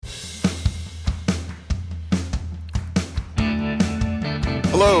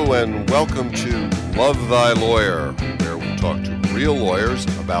Hello and welcome to Love Thy Lawyer, where we talk to real lawyers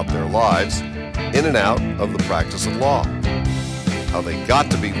about their lives in and out of the practice of law, how they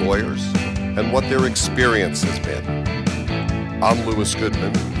got to be lawyers, and what their experience has been. I'm Louis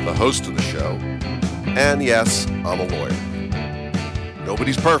Goodman, the host of the show, and yes, I'm a lawyer.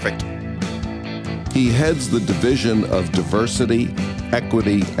 Nobody's perfect. He heads the Division of Diversity,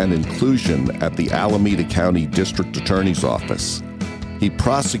 Equity, and Inclusion at the Alameda County District Attorney's Office. He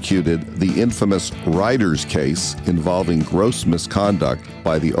prosecuted the infamous Riders case involving gross misconduct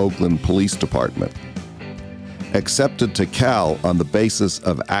by the Oakland Police Department. Accepted to Cal on the basis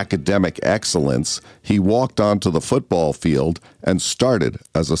of academic excellence, he walked onto the football field and started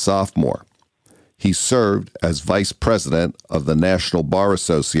as a sophomore. He served as vice president of the National Bar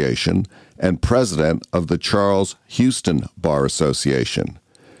Association and president of the Charles Houston Bar Association.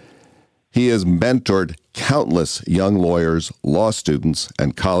 He has mentored countless young lawyers, law students,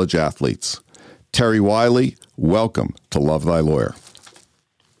 and college athletes. Terry Wiley, welcome to Love Thy Lawyer.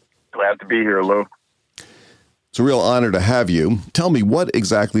 Glad to be here, Lou. It's a real honor to have you. Tell me, what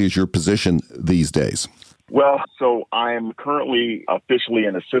exactly is your position these days? Well, so I'm currently officially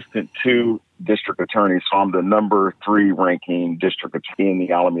an assistant to district attorney, so I'm the number 3 ranking district attorney in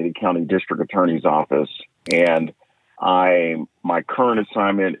the Alameda County District Attorney's Office. And my current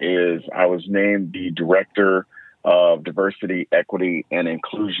assignment is I was named the Director of Diversity, Equity, and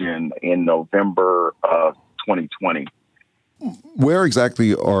Inclusion in November of 2020. Where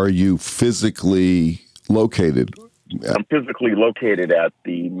exactly are you physically located? I'm physically located at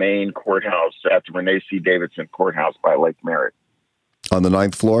the main courthouse at the Renee C. Davidson Courthouse by Lake Merritt. On the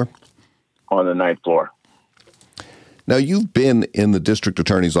 9th floor? On the 9th floor. Now, you've been in the district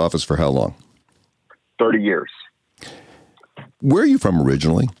attorney's office for how long? 30 years. Where are you from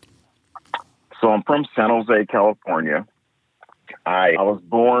originally? So I'm from San Jose, California. I was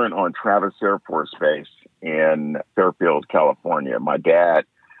born on Travis Air Force Base in Fairfield, California. My dad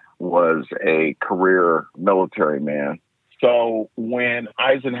was a career military man. So when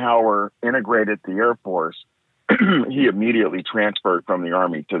Eisenhower integrated the Air Force, he immediately transferred from the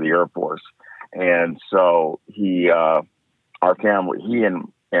Army to the Air Force. And so he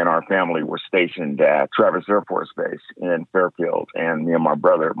and our family were stationed at Travis Air Force Base in Fairfield. And me and my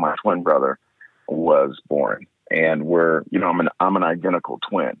brother, my twin brother, was born. And I'm an identical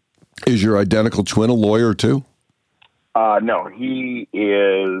twin. Is your identical twin a lawyer too? No, he's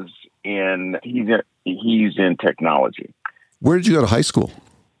in technology. Where did you go to high school?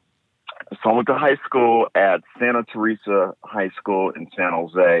 So I went to high school at Santa Teresa High School in San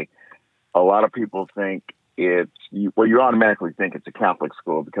Jose. A lot of people think you automatically think it's a Catholic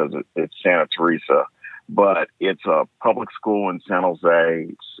school because it's Santa Teresa, but it's a public school in San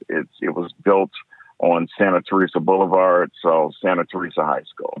Jose. It was built on Santa Teresa Boulevard, so Santa Teresa High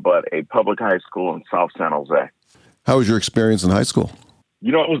School, but a public high school in South San Jose. How was your experience in high school?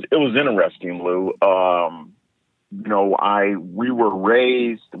 It was interesting, Lou. We were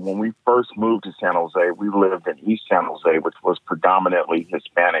raised, when we first moved to San Jose, we lived in East San Jose, which was predominantly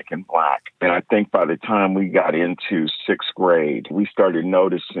Hispanic and Black. And I think by the time we got into 6th grade, we started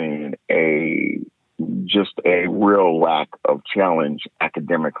noticing just a real lack of challenge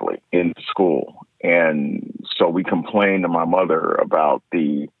academically in school. And so we complained to my mother about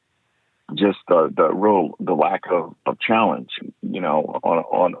the lack of challenge,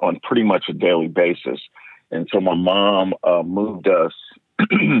 on pretty much a daily basis. And so my mom moved our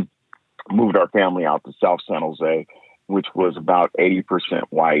family out to South San Jose, which was about 80%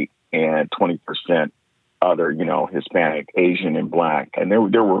 white and 20% other, Hispanic, Asian, and Black. And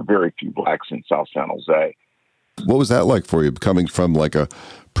there were very few Blacks in South San Jose. What was that like for you, coming from like a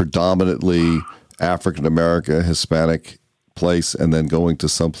predominantly African-American, Hispanic place and then going to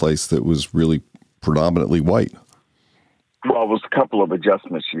some place that was really predominantly white? Well, it was a couple of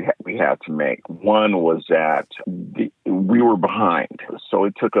adjustments we had to make. One was that we were behind. So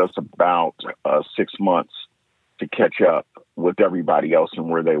it took us about 6 months to catch up with everybody else and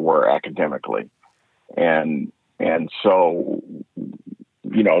where they were academically. And so,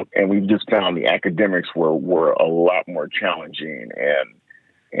 and we just found the academics were a lot more challenging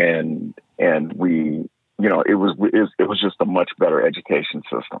and we, it was just a much better education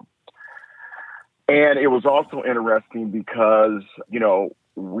system. And it was also interesting because,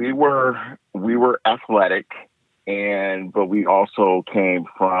 we were athletic but we also came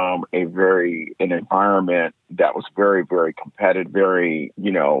from an environment that was very, very competitive, we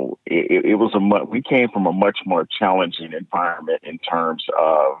came from a much more challenging environment in terms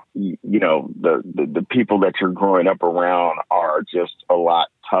of, the people that you're growing up around are just a lot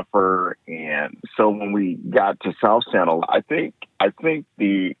tougher. And so when we got to South San Jose, I think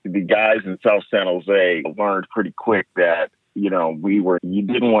the guys in South San Jose learned pretty quick that, you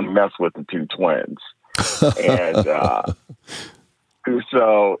didn't want to mess with the two twins. And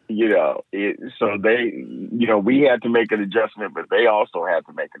so they, we had to make an adjustment, but they also had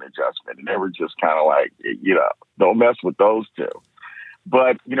to make an adjustment. And they were just kind of like, don't mess with those two.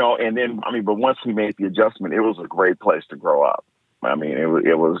 But, but once we made the adjustment, it was a great place to grow up. I mean, it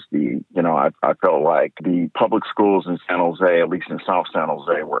was I felt like the public schools in San Jose, at least in South San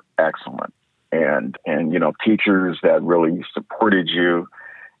Jose, were excellent. And teachers that really supported you.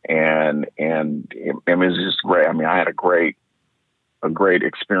 And it was just great. I mean, I had a great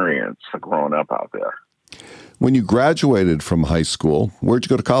experience growing up out there. When you graduated from high school, where'd you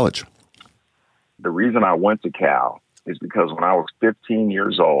go to college? The reason I went to Cal is because when I was 15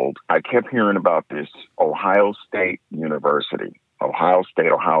 years old, I kept hearing about this Ohio State University. Ohio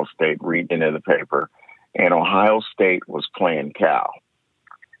State, reading in the paper. And Ohio State was playing Cal.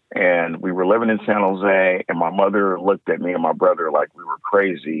 And we were living in San Jose, and my mother looked at me and my brother like we were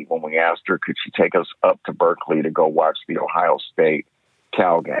crazy when we asked her, could she take us up to Berkeley to go watch the Ohio State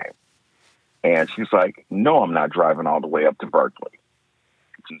Cal game? And she's like, no, I'm not driving all the way up to Berkeley.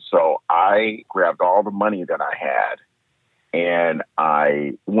 And so I grabbed all the money that I had, and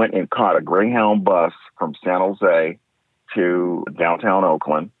I went and caught a Greyhound bus from San Jose to downtown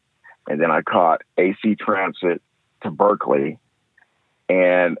Oakland. And then I caught AC Transit to Berkeley.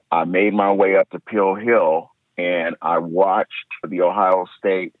 And I made my way up to Pill Hill, and I watched the Ohio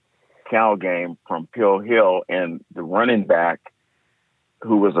State Cal game from Pill Hill. And the running back,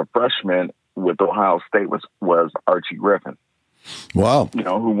 who was a freshman with Ohio State, was Archie Griffin. Wow.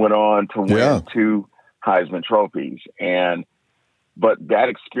 Who went on to win 2 Heisman trophies. But that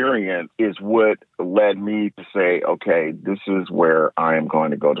experience is what led me to say, okay, this is where I am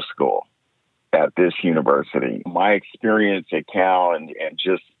going to go to school, at this university. My experience at Cal and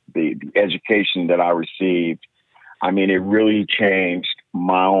just the education that I received, I mean, it really changed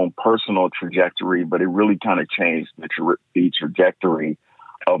my own personal trajectory, but it really kind of changed the trajectory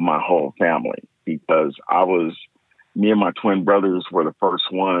of my whole family, because me and my twin brothers were the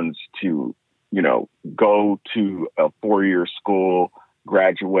first ones to, go to a 4-year school,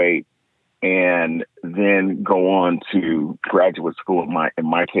 graduate, and then go on to graduate school. In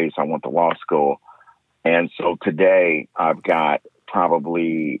my case, I went to law school. And so today I've got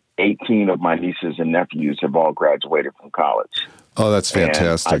probably 18 of my nieces and nephews have all graduated from college. Oh, that's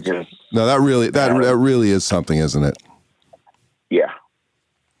fantastic. That really is something, isn't it? Yeah.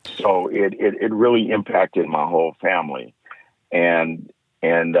 So it really impacted my whole family. And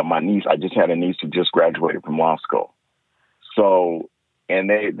my niece, I just had a niece who just graduated from law school. So, and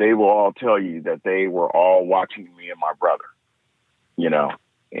they will all tell you that they were all watching me and my brother,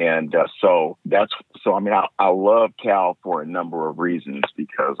 And I mean, I love Cal for a number of reasons,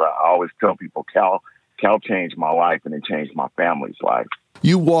 because I always tell people Cal changed my life, and it changed my family's life.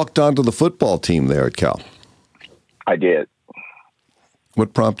 You walked onto the football team there at Cal. I did.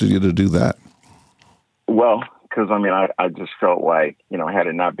 What prompted you to do that? Well, because I mean, I just felt like, had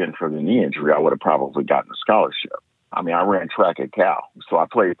it not been for the knee injury, I would have probably gotten a scholarship. I mean, I ran track at Cal. So I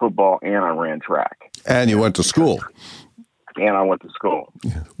played football and I ran track. And you went to school. And I went to school.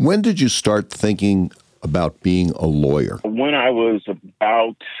 When did you start thinking about being a lawyer? When I was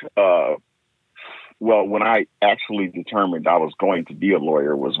about, when I actually determined I was going to be a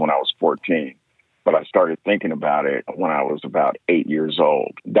lawyer was when I was 14. But I started thinking about it when I was about 8 years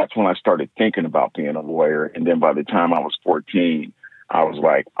old. That's when I started thinking about being a lawyer. And then by the time I was 14, I was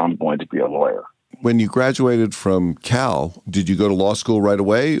like, I'm going to be a lawyer. When you graduated from Cal, did you go to law school right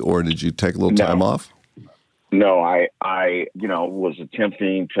away, or did you take a little time off? No, I was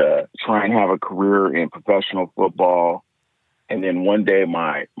attempting to try and have a career in professional football. And then one day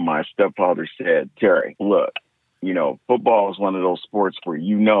my stepfather said, Terry, look, football is one of those sports where,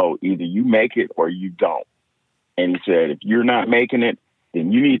 either you make it or you don't. And he said, if you're not making it,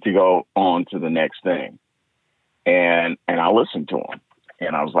 then you need to go on to the next thing. And I listened to him.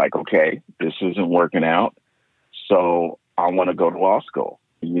 And I was like, okay, this isn't working out. So I want to go to law school.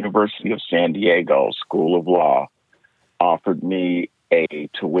 The University of San Diego School of Law offered me a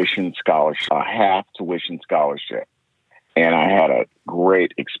tuition scholarship, a half tuition scholarship. And I had a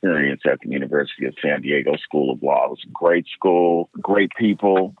great experience at the University of San Diego School of Law. It was a great school, great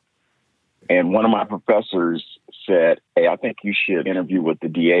people. And one of my professors said, hey, I think you should interview with the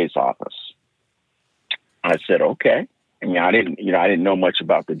DA's office. I said, okay. I mean, I didn't know much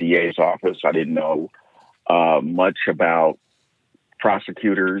about the DA's office. I didn't know much about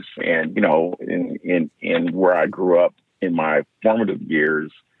prosecutors, and in where I grew up in my formative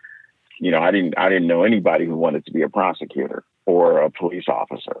years, I didn't know anybody who wanted to be a prosecutor or a police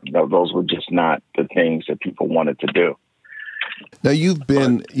officer. No, those were just not the things that people wanted to do. Now you've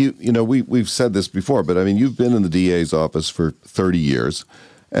been, we've said this before, but I mean, you've been in the DA's office for 30 years,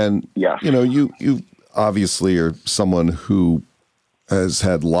 and yes. You obviously are someone who has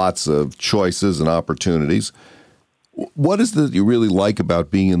had lots of choices and opportunities. What is it that you really like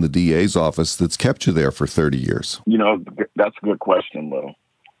about being in the DA's office that's kept you there for 30 years? That's a good question, Lou.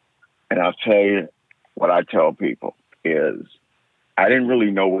 And I'll tell you what I tell people is I didn't really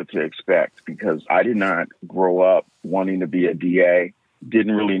know what to expect because I did not grow up wanting to be a DA,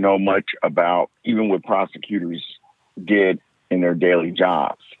 didn't really know much about even what prosecutors did in their daily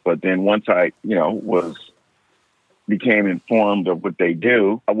jobs. But then once I, became informed of what they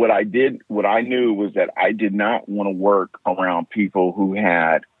do, what I knew was that I did not want to work around people who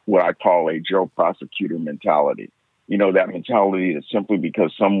had what I call a Joe prosecutor mentality. That mentality is simply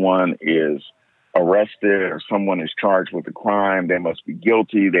because someone is arrested or someone is charged with a crime, they must be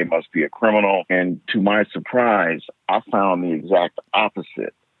guilty, they must be a criminal. And to my surprise, I found the exact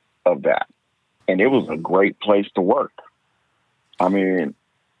opposite of that. And it was a great place to work. I mean,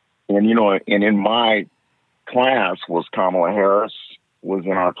 and in my class was Kamala Harris was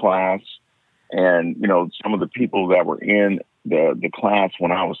in our class. And, some of the people that were in the class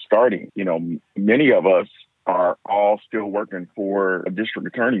when I was starting, many of us are all still working for district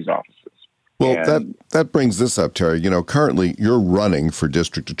attorney's offices. Well, that brings this up, Terry. Currently you're running for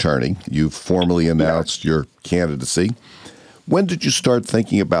district attorney. You've formally announced your candidacy. When did you start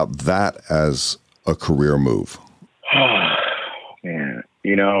thinking about that as a career move? Man,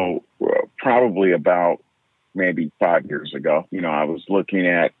 probably about maybe 5 years ago. I was looking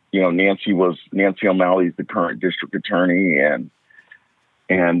at, Nancy O'Malley's the current district attorney, and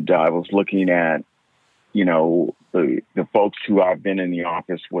I was looking at, the folks who I've been in the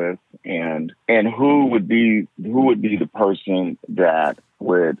office with, and who would be the person that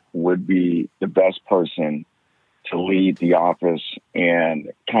would be the best person to lead the office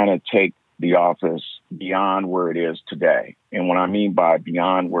and kind of take the office beyond where it is today. And what I mean by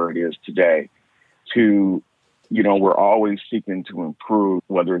beyond where it is today, we're always seeking to improve,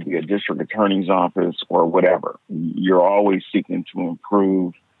 whether it be a district attorney's office or whatever. You're always seeking to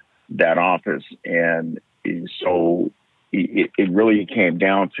improve that office. And so it really came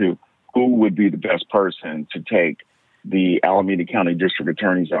down to who would be the best person to take the Alameda County District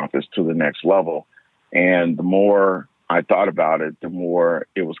Attorney's Office to the next level. And the more I thought about it, the more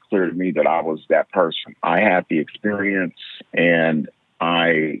it was clear to me that I was that person. I had the experience, and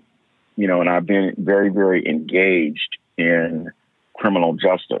I've been very, very engaged in criminal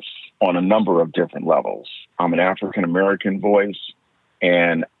justice on a number of different levels. I'm an African-American voice,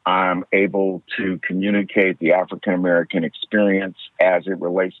 and I'm able to communicate the African-American experience as it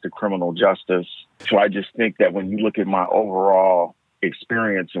relates to criminal justice. So I just think that when you look at my overall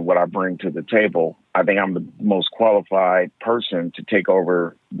experience and what I bring to the table, I think I'm the most qualified person to take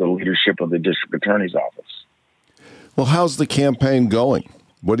over the leadership of the district attorney's office. Well, how's the campaign going?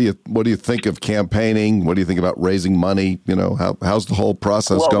 What do you think of campaigning? What do you think about raising money? How's the whole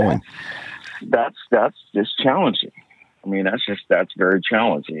process going? That's just challenging. I mean, that's very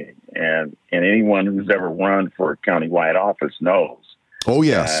challenging. And anyone who's ever run for a countywide office knows. Oh,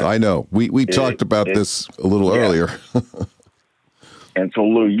 yes, I know. We talked about this a little earlier. And so,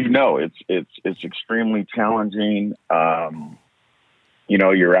 Lou, it's extremely challenging.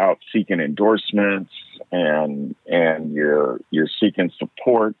 You're out seeking endorsements and you're seeking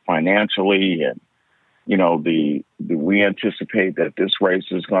support financially, and we anticipate that this race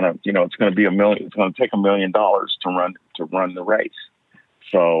is gonna it's gonna be it's gonna take $1 million to run the race.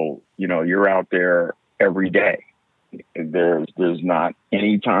 So you're out there every day. There's not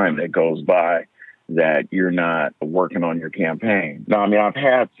any time that goes by that you're not working on your campaign. Now, I mean, I've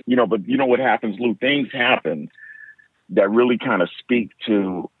had but what happens, Lou? Things happen that really kind of speak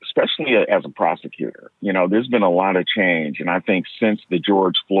to, especially as a prosecutor. There's been a lot of change. And I think since the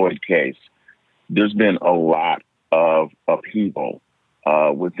George Floyd case, there's been a lot of upheaval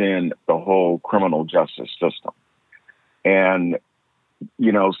within the whole criminal justice system. And,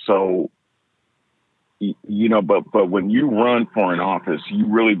 but when you run for an office, you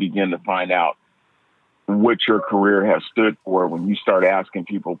really begin to find out what your career has stood for when you start asking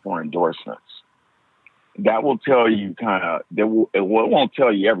people for endorsements. That will tell you it won't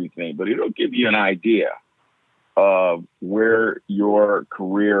tell you everything, but it'll give you an idea of where your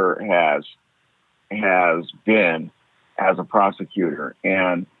career has been as a prosecutor.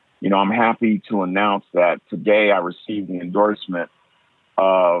 And, I'm happy to announce that today I received the endorsement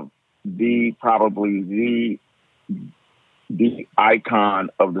of probably the the icon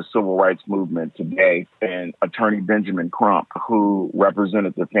of the civil rights movement today, and Attorney Benjamin Crump, who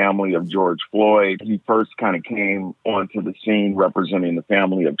represented the family of George Floyd. He first kind of came onto the scene representing the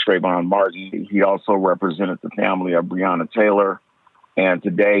family of Trayvon Martin. He also represented the family of Breonna Taylor. And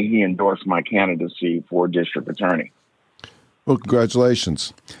today he endorsed my candidacy for district attorney. Well,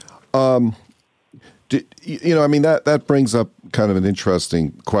 congratulations. That brings up kind of an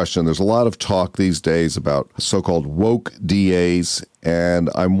interesting question. There's a lot of talk these days about so-called woke DAs, and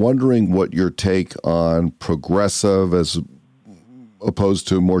I'm wondering what your take on progressive as opposed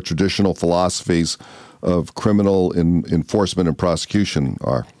to more traditional philosophies of criminal enforcement and prosecution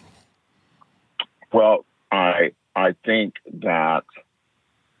are. Well, I think that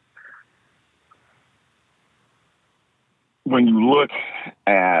when you look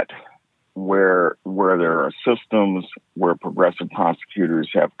at where there are systems where progressive prosecutors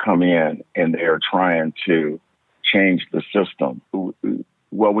have come in and they're trying to change the system.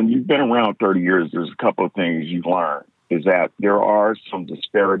 Well, when you've been around 30 years, there's a couple of things you've learned is that there are some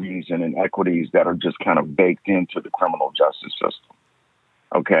disparities and inequities that are just kind of baked into the criminal justice system.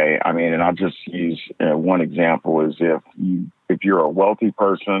 Okay. I mean, and I'll just use one example is if you're a wealthy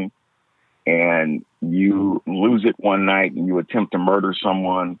person and you lose it one night and you attempt to murder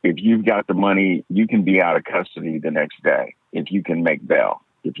someone, if you've got the money, you can be out of custody the next day if you can make bail,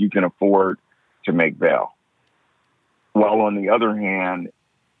 if you can afford to make bail. While on the other hand,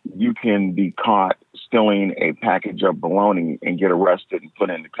 you can be caught stealing a package of bologna and get arrested and put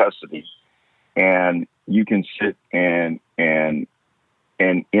into custody. And you can sit and in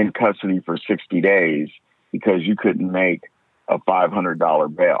custody for 60 days because you couldn't make a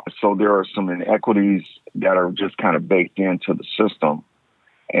 $500 bail. So there are some inequities that are just kind of baked into the system,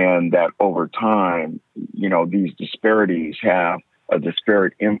 and that over time, these disparities have a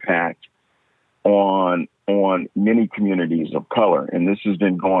disparate impact on many communities of color. And this has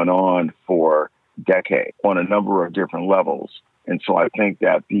been going on for decades on a number of different levels. And so I think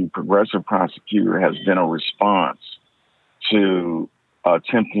that the progressive prosecutor has been a response to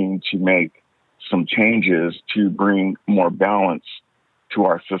attempting to make some changes to bring more balance to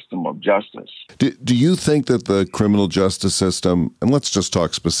our system of justice. Do you think that the criminal justice system, and let's just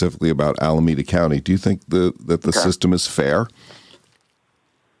talk specifically about Alameda County, do you think that the system is fair?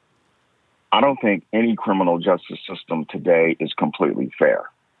 I don't think any criminal justice system today is completely fair.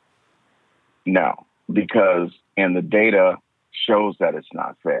 No, because the data shows that it's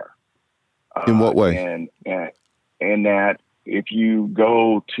not fair. In what way? And that if you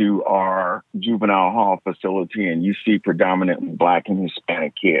go to our juvenile hall facility and you see predominantly Black and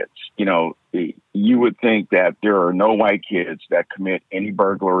Hispanic kids, you would think that there are no white kids that commit any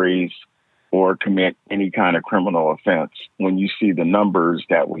burglaries or commit any kind of criminal offense when you see the numbers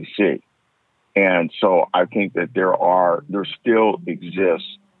that we see. And so I think that there still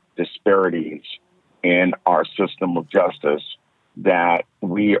exists disparities in our system of justice that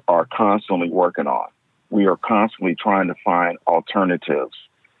we are constantly working on. We are constantly trying to find alternatives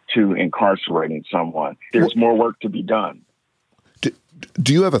to incarcerating someone. There's more work to be done.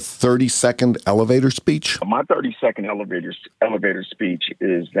 Do you have a 30-second elevator speech? My 30-second elevator speech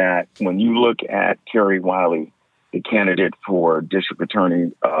is that when you look at Terry Wiley, the candidate for district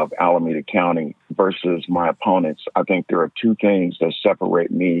attorney of Alameda County versus my opponents, I think there are two things that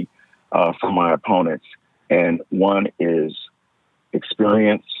separate me from my opponents. And one is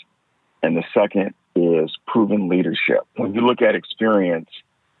experience, and the second is proven leadership. When you look at experience,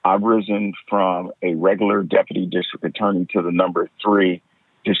 I've risen from a regular deputy district attorney to the number 3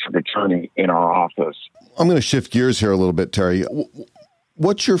 district attorney in our office. I'm going to shift gears here a little bit, Terry.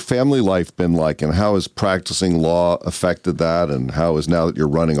 What's your family life been like, and how has practicing law affected that, and how has now that you're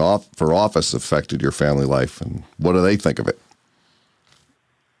running for office affected your family life, and what do they think of it?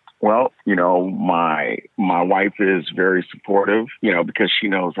 Well, my wife is very supportive, because she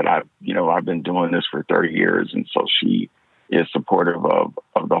knows that I've been doing this for 30 years. And so she is supportive of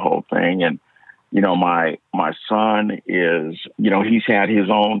the whole thing. And, my son is, he's had his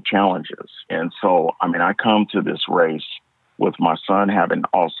own challenges. And so, I come to this race with my son having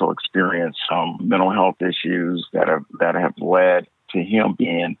also experienced some mental health issues that have led to him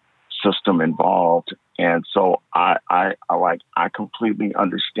being system involved. And so I completely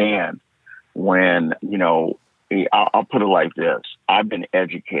understand when, I'll put it like this. I've been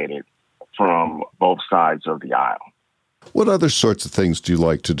educated from both sides of the aisle. What other sorts of things do you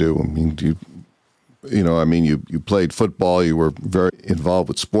like to do? You played football, you were very involved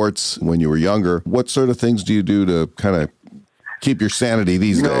with sports when you were younger. What sort of things do you do to kind of keep your sanity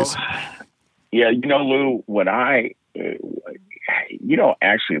these days? Yeah, Lou, what I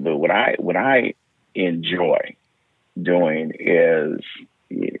enjoy doing is,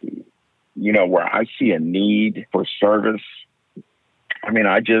 where I see a need for service. I mean,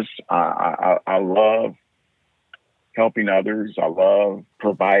 I love helping others. I love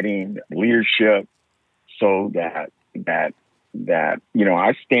providing leadership so that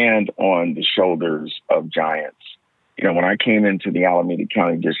I stand on the shoulders of giants. When I came into the Alameda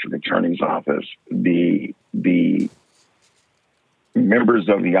County District Attorney's Office, the members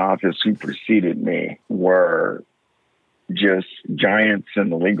of the office who preceded me were just giants in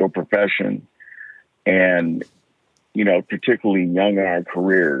the legal profession, and particularly young in our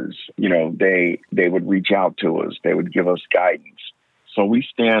careers. They would reach out to us. They would give us guidance. So we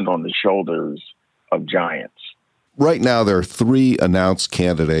stand on the shoulders of giants. Right now, there are 3 announced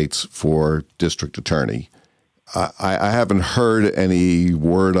candidates for district attorney. I haven't heard any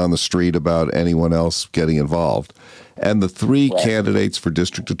word on the street about anyone else getting involved. And the 3 candidates for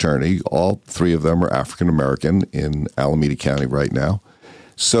district attorney, all 3 of them are African-American in Alameda County right now.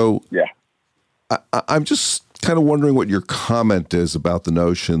 So yeah, I'm just kind of wondering what your comment is about the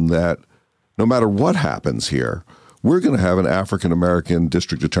notion that no matter what happens here, we're going to have an African-American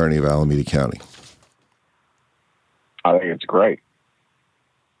district attorney of Alameda County. I think it's great.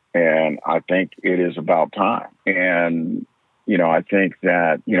 And I think it is about time. And, I think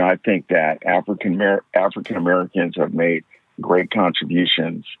that African Americans have made great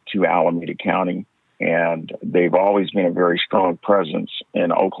contributions to Alameda County, and they've always been a very strong presence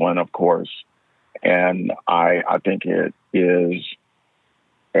in Oakland, of course. And I think it is.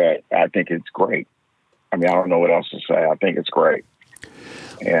 I think it's great. I mean, I don't know what else to say. I think it's great,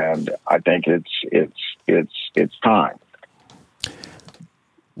 and I think it's time.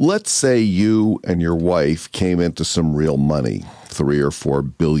 Let's say you and your wife came into some real money, $3 or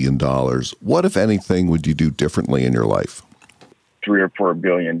 $4 billion. What, if anything, would you do differently in your life? $3 or $4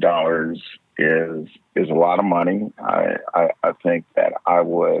 billion is a lot of money. I think that I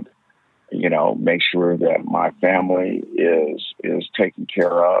would, make sure that my family is taken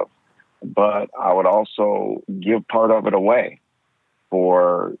care of, but I would also give part of it away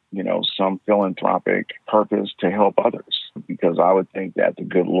for, some philanthropic purpose to help others, because I would think that the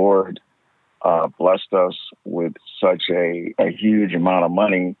good Lord blessed us with such a huge amount of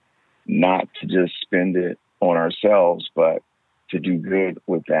money, not to just spend it on ourselves, but to do good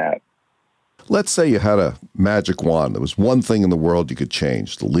with that. Let's say you had a magic wand. There was one thing in the world you could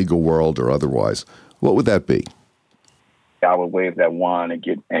change, the legal world or otherwise. What would that be? I would wave that wand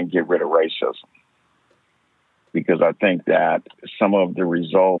and get rid of racism. Because I think that some of the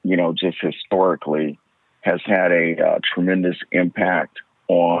result, just historically, has had a tremendous impact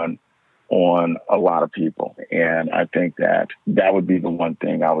on a lot of people, and I think that would be the one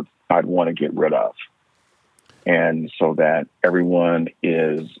thing I'd want to get rid of, and so that everyone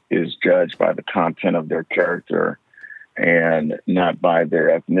is judged by the content of their character, and not by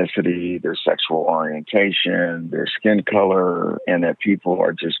their ethnicity, their sexual orientation, their skin color, and that people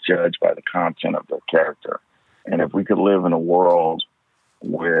are just judged by the content of their character. And if we could live in a world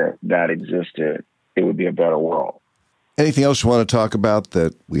where that existed, it would be a better world. Anything else you want to talk about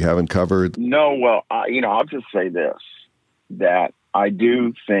that we haven't covered? No, well, I'll just say this, that I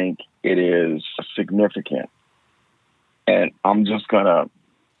do think it is significant. And I'm not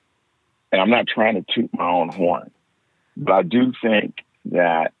trying to toot my own horn, but I do think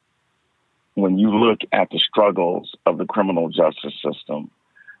that when you look at the struggles of the criminal justice system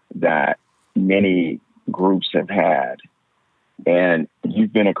that many groups have had, and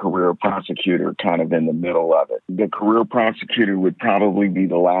you've been a career prosecutor kind of in the middle of it, the career prosecutor would probably be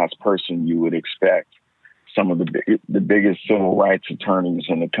the last person you would expect some of the biggest civil rights attorneys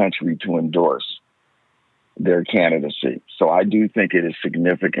in the country to endorse their candidacy. So I do think it is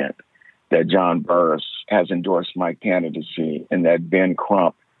significant that John Burris has endorsed my candidacy, and that Ben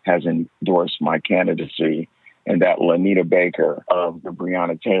Crump has endorsed my candidacy, and that Lanita Baker of the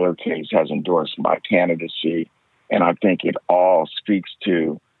Breonna Taylor case has endorsed my candidacy. And I think it all speaks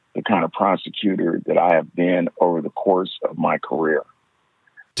to the kind of prosecutor that I have been over the course of my career.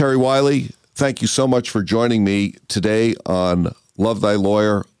 Terry Wiley, thank you so much for joining me today on Love Thy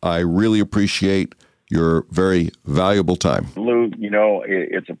Lawyer. I really appreciate your very valuable time. Lou,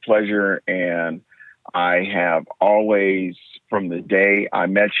 it's a pleasure. And I have always, from the day I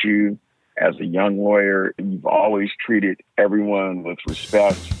met you as a young lawyer, you've always treated everyone with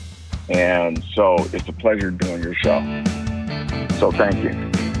respect. And so it's a pleasure doing your show. So thank you.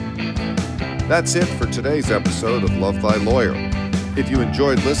 That's it for today's episode of Love Thy Lawyer. If you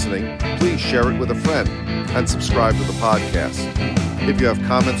enjoyed listening, please share it with a friend and subscribe to the podcast. If you have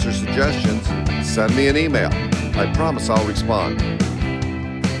comments or suggestions, send me an email. I promise I'll respond.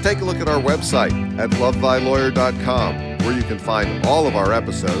 take a look at our website at lovethylawyer.com, where you can find all of our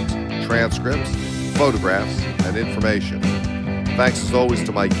episodes, transcripts, photographs, and information. Thanks as always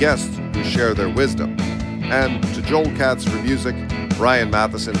to my guests who share their wisdom, and to Joel Katz for music, Brian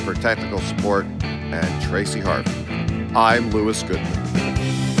Matheson for technical support, and Tracy Harvey. I'm Louis Goodman.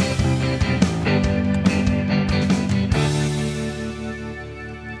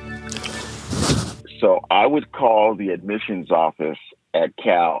 So I would call the admissions office at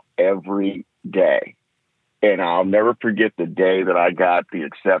Cal every day. And I'll never forget the day that I got the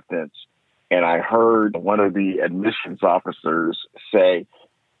acceptance. And I heard one of the admissions officers say,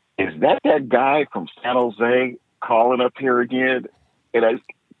 "Is that guy from San Jose calling up here again?" And I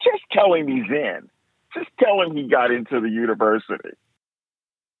just tell him he's in. Just tell him he got into the university.